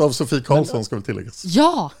 Skrivet av Sofie Karlsson, ska vi tilläggas.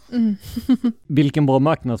 Ja! Vilken bra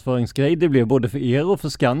marknadsföringsgrej det blev både för er och för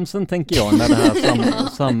Skansen, tänker jag, när det här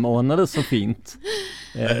samordnades så fint.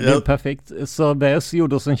 Det är perfekt. Serväs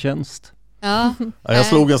gjorde oss en tjänst. Ja. Jag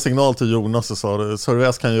slog en signal till Jonas och sa,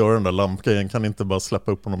 Serväs kan göra den där lampgrejen, kan inte bara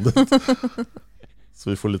släppa upp honom dit. Så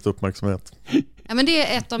vi får lite uppmärksamhet. Ja, men det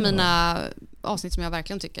är ett av mina avsnitt som jag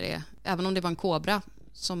verkligen tycker är, även om det var en kobra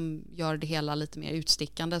som gör det hela lite mer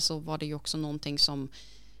utstickande, så var det ju också någonting som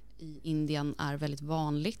i Indien är väldigt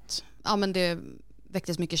vanligt. Ja, men det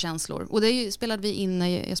väcktes mycket känslor. Och det spelade vi in,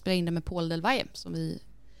 jag spelade in det med Paul Delvaye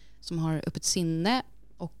som har Öppet sinne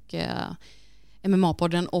och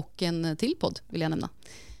MMA-podden och en till podd vill jag nämna.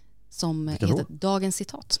 Som heter Dagens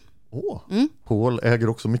citat. Paul äger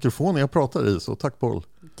också mikrofonen jag pratar i, så tack Paul.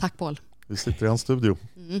 Tack Paul. Vi sitter i hans studio.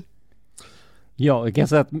 Ja, jag kan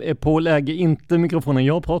säga att Paul äger inte mikrofonen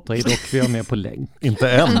jag pratar i, dock vi är med på länk.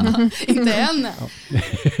 Inte än. Inte än.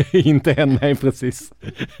 Inte än, nej precis.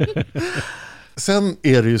 Sen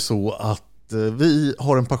är det ju så att vi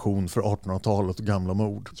har en passion för 1800-talet och gamla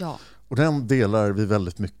mord. Ja. Och den delar vi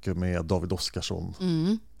väldigt mycket med David Oskarsson,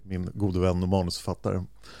 min gode vän och manusförfattare.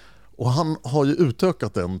 Och han har ju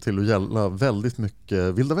utökat den till att gälla väldigt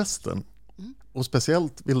mycket vilda västern. Och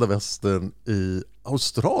speciellt vilda västern i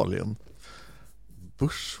Australien.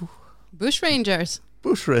 Bushrangers.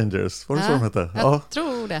 Bushrangers, var det så de hette? Jag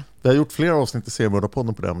tror det. Vi har gjort flera avsnitt i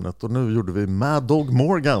Seriemördarpodden på det ämnet. Och nu gjorde vi Mad Dog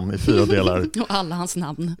Morgan i 4 delar. Och alla hans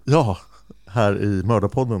namn. Ja, här i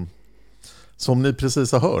Mördarpodden. Som ni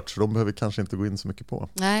precis har hört, så de behöver kanske inte gå in så mycket på.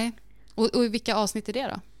 Nej. Och vilka avsnitt är det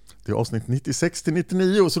då? Det är avsnitt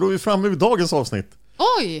 96-99, så då är vi framme vid dagens avsnitt.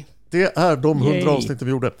 Oj! Det är de 100 avsnitt vi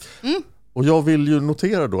gjorde. Och jag vill ju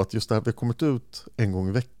notera då att just det här vi har kommit ut en gång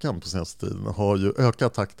i veckan på senaste tiden har ju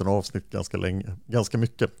ökat takten av avsnitt ganska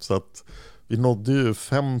mycket. Så att vi nådde ju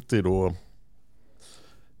 50 då,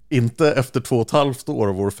 inte efter 2,5 år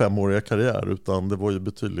av vår 5-åriga karriär, utan det var ju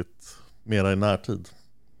betydligt mera i närtid.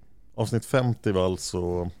 Avsnitt 50 var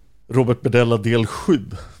alltså Robert Bedella del 7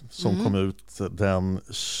 som kom ut den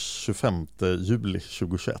 25 juli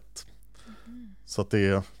 2021. Så att det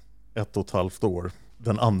är 1,5 år,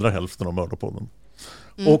 den andra hälften av Mördarpodden.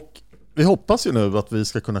 Och vi hoppas ju nu att vi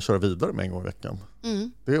ska kunna köra vidare med en gång i veckan.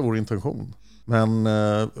 Det är vår intention. Men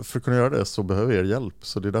för att kunna göra det så behöver vi er hjälp.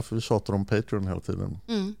 Så det är därför vi tjatar om Patreon hela tiden.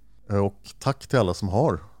 Och tack till alla som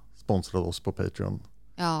har sponsrat oss på Patreon.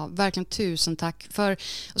 Ja, verkligen tusen tack. För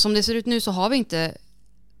som det ser ut nu så har vi inte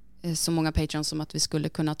så många Patreons som att vi skulle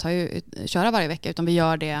kunna köra varje vecka, utan vi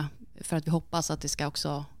gör det för att vi hoppas att det ska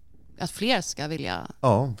också, att fler ska vilja.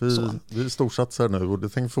 Ja, vi storsatsar nu och det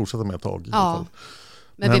tänker vi fortsätta med ett tag. Ja,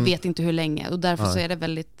 men vi vet inte hur länge och därför så är det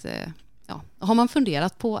väldigt, har man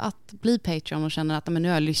funderat på att bli Patreon och känner att men nu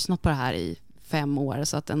har jag lyssnat på det här i 5 år,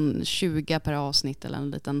 så att en 20 per avsnitt eller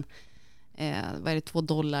en liten, vad är det,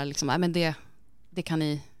 $2 liksom, men det kan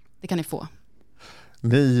ni få.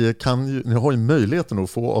 Ni har ju möjligheten att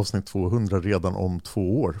få avsnitt 200 redan om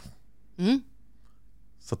 2 år.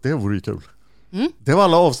 Så det vore ju kul. Det var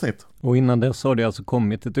alla avsnitt. Och innan dess har det alltså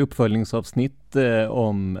kommit ett uppföljningsavsnitt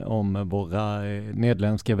om våra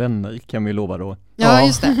nederländska vänner, kan vi lova då. Ja,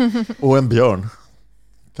 just det. Och en björn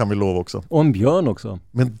kan vi lova också. Och en björn också.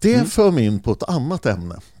 Men det för mig in på ett annat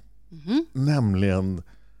ämne. Nämligen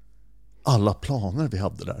alla planer vi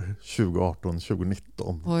hade där 2018,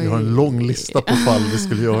 2019. Oj. Vi har en lång lista på fall vi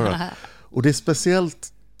skulle göra. Och det är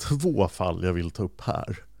speciellt 2 fall jag vill ta upp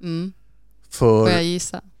här. Får jag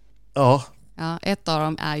gissa? Ja. Ja, ett av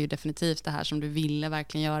dem är ju definitivt det här som du ville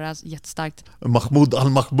verkligen göra jättestarkt. Mahmoud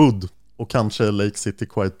Al-Mahmoud och kanske Lake City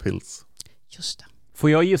Quiet Pills. Just det. Får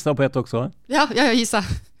jag gissa på ett också? Ja, jag gissar.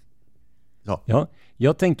 Ja.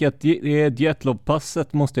 Jag tänker att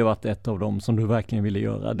Dietlov-passet måste ju ha varit ett av dem som du verkligen ville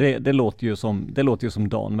göra. Det låter ju som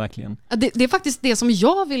Dan verkligen. Ja, det är faktiskt det som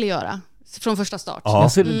jag ville göra från första start. Ja.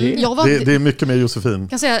 Det är mycket med Josefin.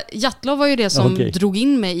 Kan säga, Dietlov var ju det som drog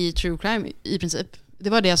in mig i True Crime i princip. Det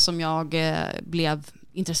var det som jag blev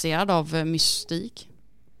intresserad av mystik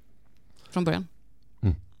från början.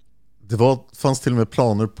 Det fanns till och med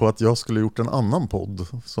planer på att jag skulle gjort en annan podd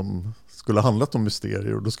som skulle handlat om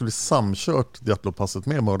mysterier, och då skulle vi samkört Dietlov-passet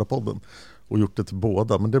med Mördarpodden och gjort det till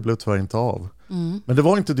båda, men det blev tyvärr inte av. Men det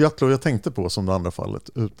var inte Dietlov jag tänkte på som det andra fallet,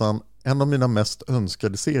 utan en av mina mest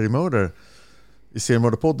önskade seriemördare i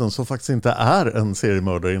seriemördarpodden, som faktiskt inte är en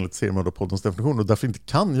seriemördare enligt seriemördarpoddens definition och därför inte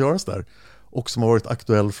kan göras där, och som har varit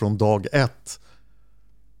aktuell från dag 1.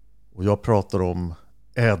 Och jag pratar om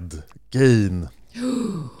Ed Gein.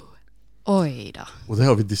 Oj då. Och det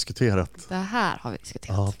har vi diskuterat. Det här har vi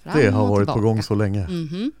diskuterat. Ja, det har varit på gång så länge.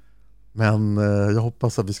 Men jag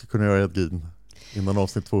hoppas att vi ska kunna göra Ed Gein innan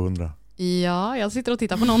avsnitt 200. Ja, jag sitter och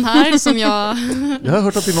tittar på någon här som jag... Jag har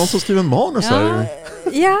hört att det är någon som skriver manus här.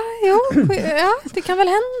 Ja, det kan väl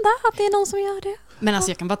hända att det är någon som gör det. Men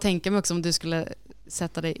alltså jag kan bara tänka mig också om du skulle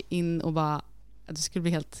sätta dig in och bara... Att det skulle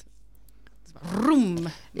bli helt... Rum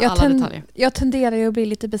med alla detaljer. Jag tenderar ju att bli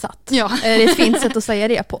lite besatt. Ja. Det är ett fint sätt att säga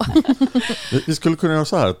det på. Vi skulle kunna göra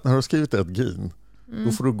så här, när du har skrivit Ed Gein,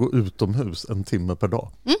 då får du gå utomhus 1 timme per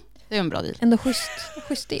dag. Det är en bra deal. Ändå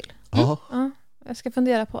schysst deal. Ja. Jag ska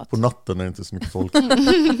fundera på att... På natten är det inte så mycket folk.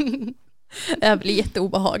 Det blir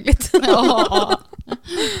jätteobehagligt. Ja.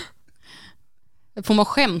 Får man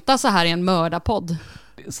skämta så här i en mördarpodd?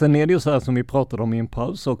 Sen är det ju så här som vi pratade om i en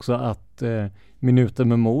paus också, att Minuter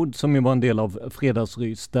med mord, som ju var en del av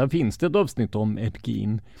Fredagsrys, där finns det ett avsnitt om Ed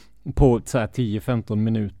Gein på så här 10-15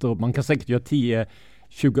 minuter. Man kan säkert göra 10-20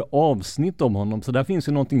 avsnitt om honom, så där finns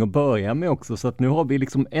ju någonting att börja med också, så att nu har vi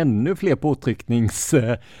liksom ännu fler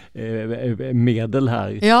påtryckningsmedel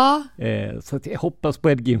här. Ja. Så att jag hoppas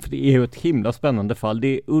på Ed Gein, för det är ju ett himla spännande fall. Det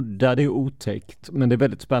är udda, det är otäckt, men det är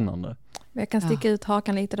väldigt spännande. Jag kan sticka ut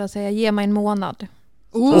hakan lite och säga, ge mig en månad.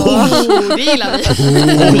 Det gillar vi.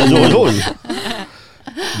 Oj.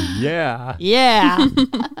 Yeah.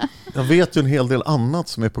 Jag vet ju en hel del annat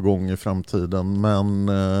som är på gång i framtiden, men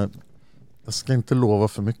jag ska inte lova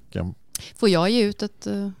för mycket. Får jag ge ut ett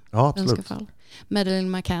önskefall?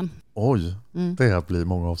 Madeleine McCann. Oj, det blir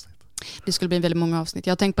många avsnitt. Det skulle bli väldigt många avsnitt.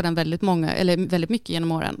 Jag har tänkt på den väldigt mycket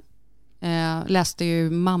genom åren. Läste ju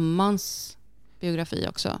mammans biografi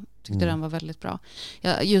också. Tyckte den var väldigt bra.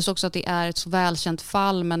 Just också att det är ett så välkänt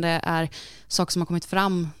fall, men det är saker som har kommit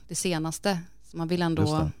fram det senaste. Så man vill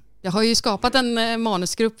ändå... Jag har ju skapat en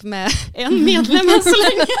manusgrupp med en medlem än så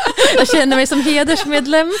länge. Jag känner mig som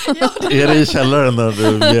hedersmedlem. Är det i källaren när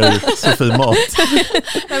du ger Sofie mat?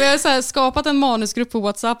 Jag har så här skapat en manusgrupp på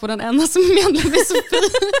WhatsApp och den enda som är medlem är Sofie.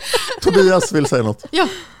 Tobias vill säga något.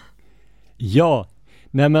 Ja.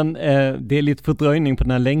 Nej, men det är lite fördröjning på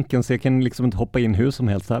den här länken, så jag kan liksom inte hoppa in hur som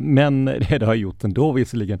helst här. Men det har jag gjort ändå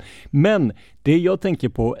visserligen. Men det jag tänker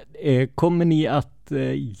på, kommer ni att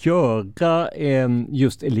göra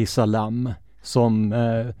just Elisa Lam som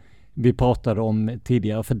vi pratade om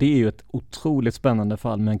tidigare? För det är ju ett otroligt spännande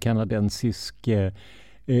fall med en kanadensisk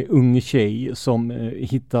ung tjej som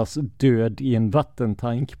hittas död i en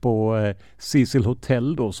vattentank på Cecil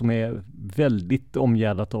Hotel då, som är väldigt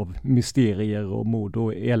omgärdat av mysterier och mord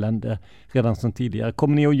och elände redan sedan tidigare.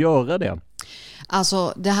 Kommer ni att göra det?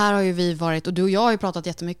 Alltså det här har ju vi varit, och du och jag har ju pratat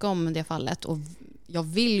jättemycket om det fallet, och jag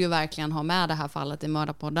vill ju verkligen ha med det här fallet i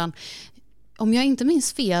Mördarpodden. Om jag inte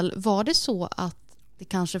minns fel, var det så att det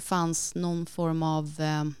kanske fanns någon form av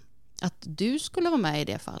att du skulle vara med i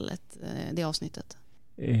det fallet, det avsnittet?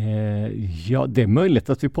 Ja, det är möjligt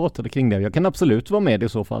att vi pratade kring det. Jag kan absolut vara med i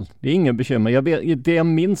så fall. Det är ingen bekymmer. Det jag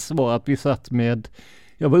minns var att vi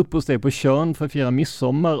jag var uppe hos dig på Tjörn för att fira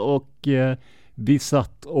midsommar, och vi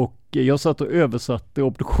satt och jag satt och översatte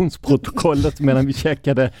obduktionsprotokollet medan vi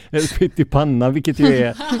käkade pyttipanna, vilket ju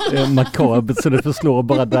är makabert så det förslår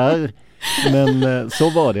bara där. Men så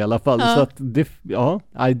var det i alla fall. Ja. Så att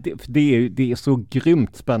det är så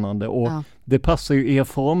grymt spännande och det passar ju er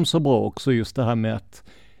form så bra också, just det här med att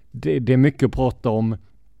det är mycket att prata om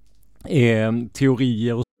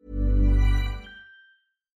teorier.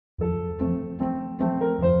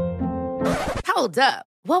 Hold up.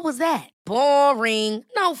 What was that? Boring.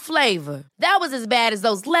 No flavor. That was as bad as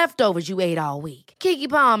those leftovers you ate all week. Keke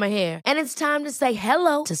Palmer here, and it's time to say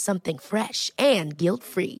hello to something fresh and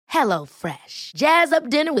guilt-free. Hello Fresh. Jazz up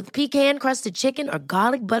dinner with pecan-crusted chicken or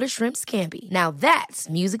garlic butter shrimp scampi. Now that's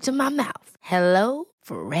music to my mouth. Hello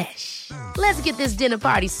Fresh. Let's get this dinner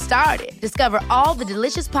party started. Discover all the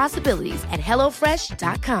delicious possibilities at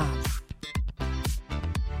hellofresh.com.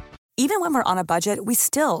 Even when we're on a budget, we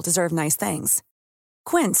still deserve nice things.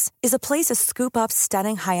 Quince is a place to scoop up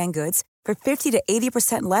stunning high-end goods for 50 to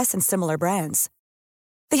 80% less than similar brands.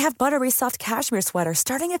 They have buttery soft cashmere sweaters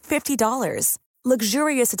starting at $50,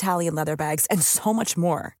 luxurious Italian leather bags, and so much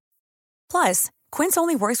more. Plus, Quince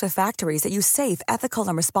only works with factories that use safe, ethical,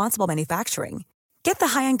 and responsible manufacturing. Get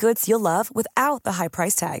the high-end goods you'll love without the high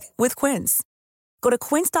price tag with Quince. Go to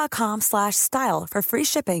quince.com/style for free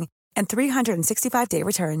shipping and 365-day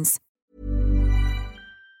returns.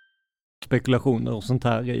 Spekulationer och sånt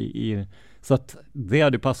här så att det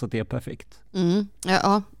hade passat er perfekt.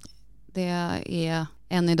 Ja, det är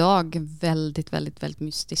än idag väldigt, väldigt, väldigt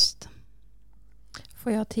mystiskt.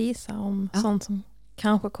 Får jag tisa om sånt som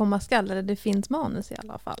kanske komma skall, eller det finns manus i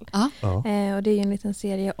alla fall. Och det är ju en liten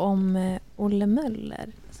serie om Olle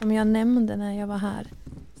Möller som jag nämnde när jag var här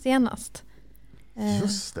senast.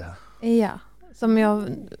 Just det. Ja, som jag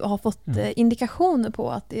har fått indikationer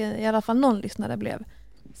på att i alla fall någon lyssnare blev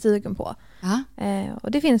sugen på.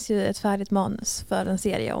 Och det finns ju ett färdigt manus för en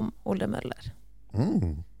serie om Olle Möller.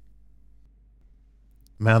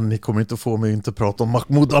 Men ni kommer inte få mig inte prata om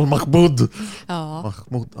Mahmoud Al-Mahmoud.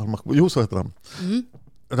 Mahmoud Al-Mahmoud. Jo, så heter han.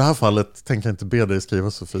 I det här fallet tänker jag inte be dig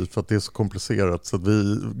skriva, Sofie, för att det är så komplicerat så att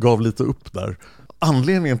vi gav lite upp där.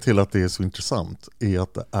 Anledningen till att det är så intressant är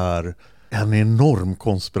att det är en enorm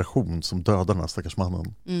konspiration som dödar den här stackars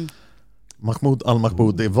mannen. Mahmoud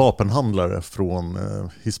Al-Mahmoud är vapenhandlare från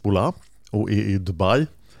Hezbollah och är i Dubai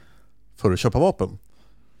för att köpa vapen.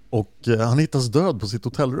 Och han hittas död på sitt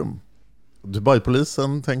hotellrum.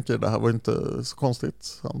 Dubai-polisen tänker det här var inte så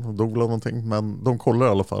konstigt. Han dog av någonting, men de kollar i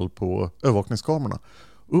alla fall på övervakningskamerorna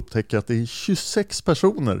och upptäcker att det är 26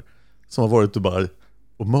 personer som har varit i Dubai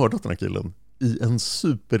och mördat den här killen i en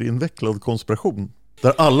superinvecklad konspiration.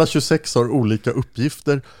 Där alla 26 har olika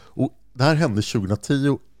uppgifter och det här hände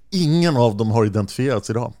 2010. Ingen av dem har identifierats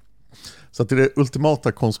idag. Så att det är det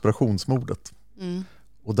ultimata konspirationsmordet.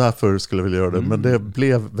 Och därför skulle jag vilja göra det. Men det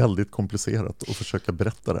blev väldigt komplicerat att försöka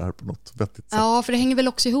berätta det här på något vettigt sätt. Ja, för det hänger väl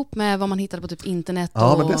också ihop med vad man hittade på typ internet.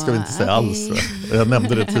 Ja, men det ska vi inte säga alls. Jag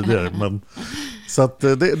nämnde det tidigare. Men... Så att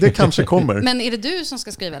det kanske kommer. Men är det du som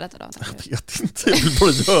ska skriva detta då? Jag vet inte, jag vill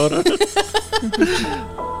bara göra det.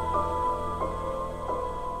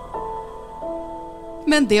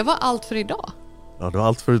 Men det var allt för idag. Ja, det var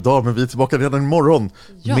allt för idag, men vi är tillbaka redan imorgon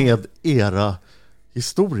med era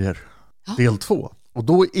historier. Del 2. Och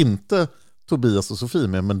då är inte Tobias och Sofie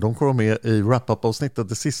med, men de kommer med i wrap-up-avsnittet,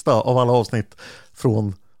 det sista av alla avsnitt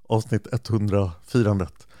från avsnitt 104.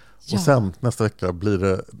 Och sen nästa vecka blir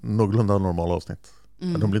det någorlunda normala avsnitt.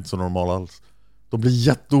 Men de blir inte så normala alls. De blir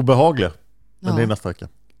jätteobehagliga. Men det är nästa vecka.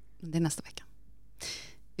 Det är nästa vecka.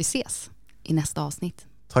 Vi ses i nästa avsnitt.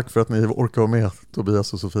 Tack för att ni orkar vara med,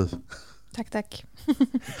 Tobias och Sofie. Tack.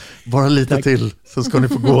 Bara lite till, så ska ni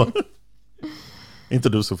få gå. Inte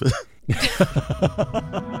du, Sofie.